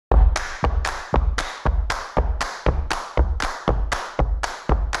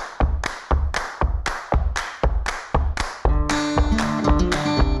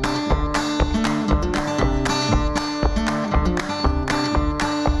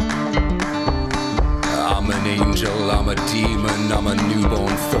I'm a demon, I'm a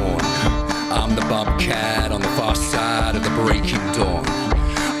newborn fawn. I'm the bobcat on the far side of the breaking dawn.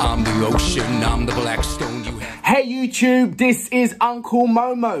 I'm the ocean, I'm the black stone you have. Hey YouTube, this is Uncle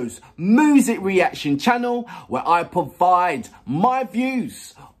Momo's music reaction channel where I provide my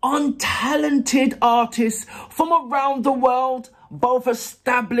views on talented artists from around the world, both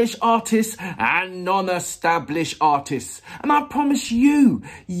established artists and non-established artists. And I promise you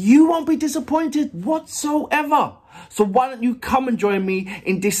won't be disappointed whatsoever. So why don't you come and join me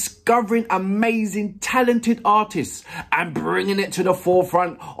in discovering amazing, talented artists and bringing it to the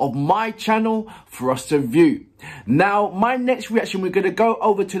forefront of my channel for us to view. Now, my next reaction, we're going to go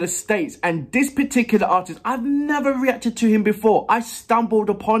over to the States, and this particular artist, I've never reacted to him before. I stumbled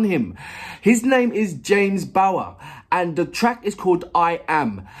upon him. His name is jamiebower, and the track is called I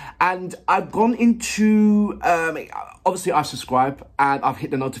Am. And I've gone into, obviously I've subscribed and I've hit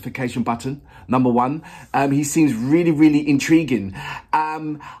the notification button, number one. He seems really intriguing.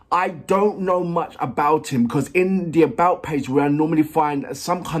 I don't know much about him because in the about page where I normally find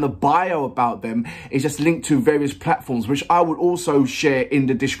some kind of bio about them, it's just linked to various platforms, which I would also share in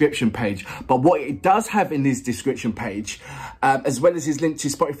the description page. But what it does have in his description page, as well as his link to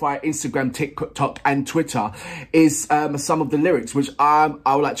Spotify, Instagram, TikTok and Twitter, is some of the lyrics, which I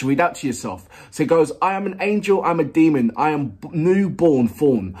would like to read out to yourself. So it goes, I am an angel, I'm a demon, I am newborn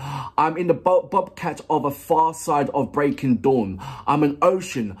fawn. I'm in the bobcat of a far side of breaking dawn. I'm an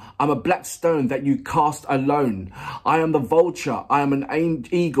ocean, I'm a black stone that you cast alone. I am the vulture, I am an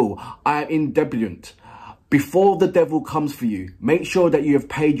eagle, I am in debutant. Before the devil comes for you, make sure that you have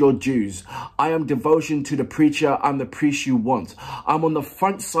paid your dues. I am devotion to the preacher, I'm the priest you want. I'm on the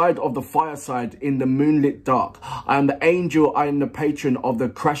front side of the fireside in the moonlit dark. I am the angel, I am the patron of the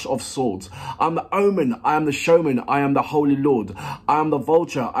crash of swords. I'm the omen, I am the showman, I am the holy lord. I am the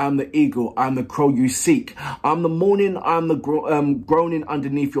vulture, I am the eagle, I am the crow you seek. I'm the morning, I am the groaning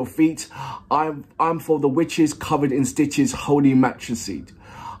underneath your feet. I'm for the witches covered in stitches, holy matricide.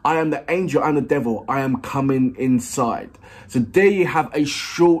 I am the angel and the devil, I am coming inside. So there you have a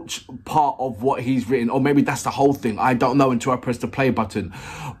short part of what he's written, or maybe that's the whole thing. I don't know until I press the play button.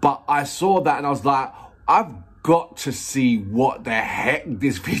 But I saw that and I was like, I've got to see what the heck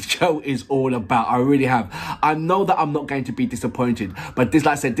this video is all about. I really have. I know that I'm not going to be disappointed, but this,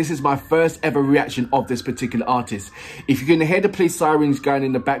 like I said, this is my first ever reaction of this particular artist. If you can hear the police sirens going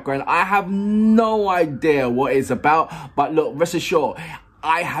in the background, I have no idea what it's about. But look, rest assured,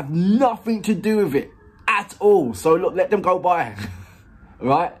 I have nothing to do with it at all. So look, let them go by.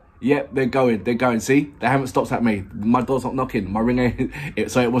 Right? Yep, they're going. See? They haven't stopped at me. My door's not knocking. My ring ain't,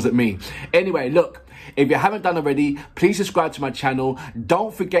 so it wasn't me. Anyway, look, if you haven't done already, please subscribe to my channel.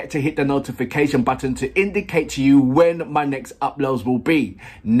 Don't forget to hit the notification button to indicate to you when my next uploads will be.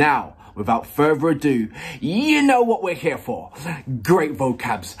 Now, without further ado, you know what we're here for. Great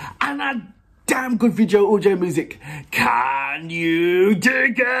vocabs and a damn good video audio music. Can you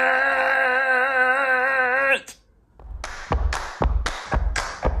dig it?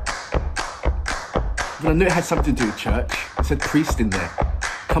 Well, I knew it had something to do with church. It said priest in there.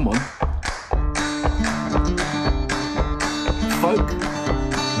 Come on. Folk?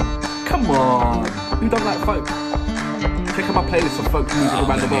 Come on. Who don't like folk? Check out my playlist of folk music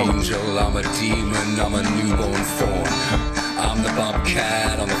around the world. I'm an angel, I'm a demon, I'm a newborn fawn. I'm the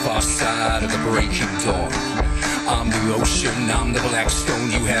bobcat on the far side of the breaking dawn. I'm the ocean, I'm the black stone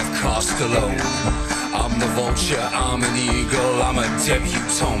you have cast alone. I'm the vulture, I'm an eagle, I'm a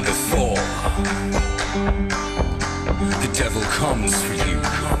debutant before the devil comes for you.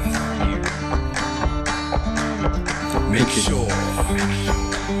 Make sure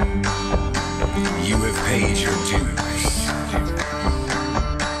you have paid your dues.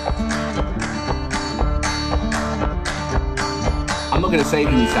 I'm not going to say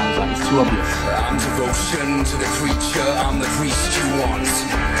who he sounds like, it's too obvious. I'm devotion to the creature, I'm the priest you want.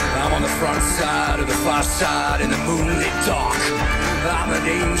 I'm on the front side of the far side in the moonlit dark. I'm an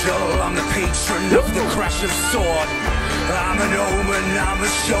angel, I'm the patron of the crash of sword. I'm an omen, I'm a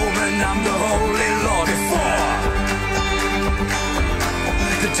showman, I'm the holy lord. Before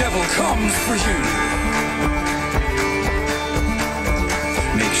the devil comes for you,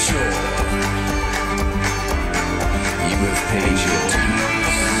 make sure you have paid your dues.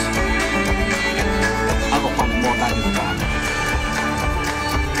 I've got one more bad as that.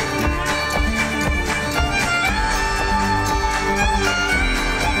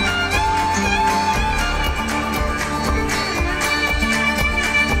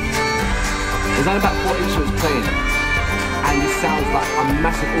 There's only about 4 instruments playing, and it sounds like a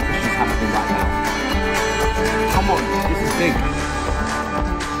massive orchestra is happening right now. Come on, this is big.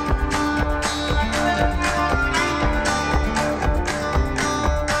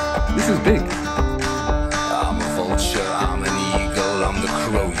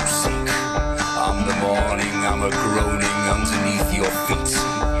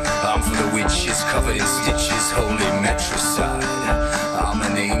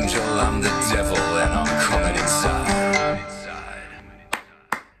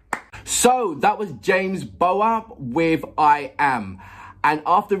 was jamiebower with I Am. And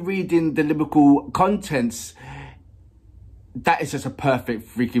after reading the lyrical contents, that is just a perfect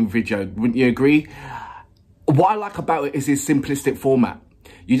freaking video. Wouldn't you agree? What I like about it is its simplistic format.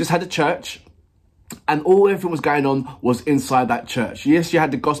 You just had a church, and everything was going on was inside that church. Yes, you had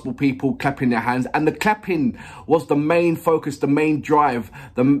the gospel people clapping their hands, and the clapping was the main focus, the main drive,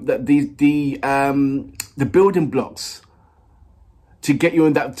 the building blocks to get you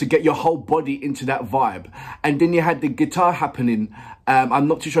in that, to get your whole body into that vibe. And then you had the guitar happening. I'm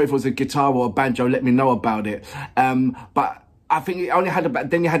not too sure if it was a guitar or a banjo. Let me know about it. But I think it only had about,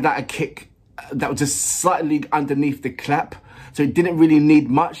 then you had like a kick that was just slightly underneath the clap, so it didn't really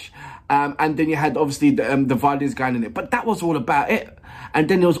need much. And then you had obviously the violins going in it, but that was all about it. And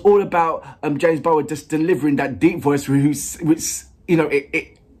then it was all about jamiebower just delivering that deep voice, which you know,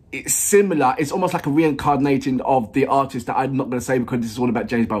 it's similar. It's almost like a reincarnating of the artist that I'm not going to say because this is all about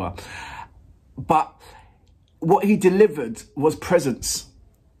jamiebower. But what he delivered was presence.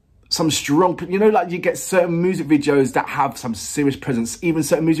 Some strong, you know, like you get certain music videos that have some serious presence, even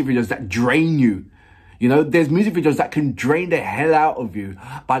certain music videos that drain you. You know, there's music videos that can drain the hell out of you.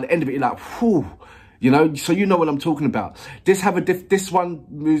 By the end of it, you're like, whew. You know, so you know what I'm talking about. This one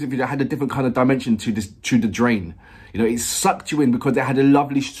music video had a different kind of dimension to the drain. You know, it sucked you in because it had a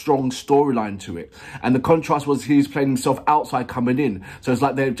lovely, strong storyline to it. And the contrast was he was playing himself outside coming in. So it's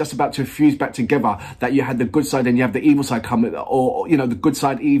like they're just about to fuse back together, that you had the good side and you have the evil side coming, or you know, the good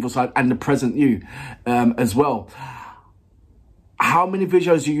side, evil side, and the present you as well. How many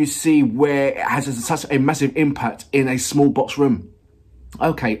videos do you see where it has such a massive impact in a small box room?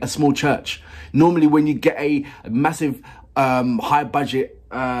 Okay, a small church. Normally when you get a massive high budget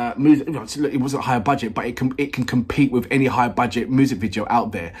music, it wasn't high budget, but it can compete with any high budget music video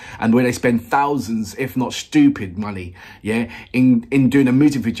out there, and where they spend thousands, if not stupid money, yeah, in doing a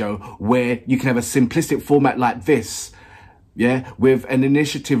music video where you can have a simplistic format like this, yeah, with an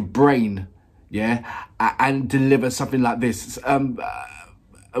initiative brain, yeah, and deliver something like this.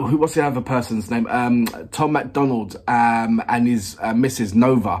 What's the other person's name? Tom McDonald and his Mrs.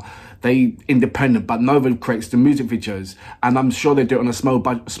 Nova. They independent, but Nova creates the music videos, and I'm sure they do it on a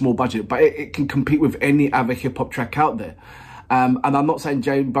small budget, but it can compete with any other hip hop track out there. And I'm not saying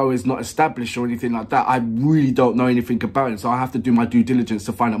jamiebower is not established or anything like that. I really don't know anything about it, so I have to do my due diligence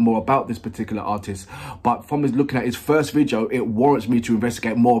to find out more about this particular artist. But from looking at his first video, it warrants me to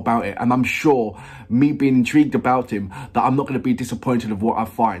investigate more about it. And I'm sure, me being intrigued about him, that I'm not going to be disappointed of what I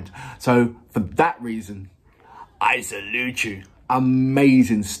find. So for that reason, I salute you.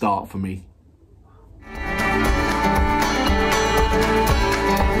 Amazing start for me.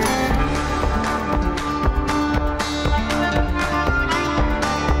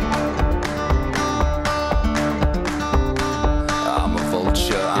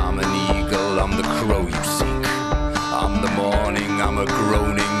 I'm a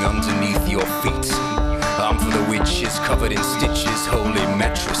groaning underneath your feet. I'm for the witches covered in stitches, holy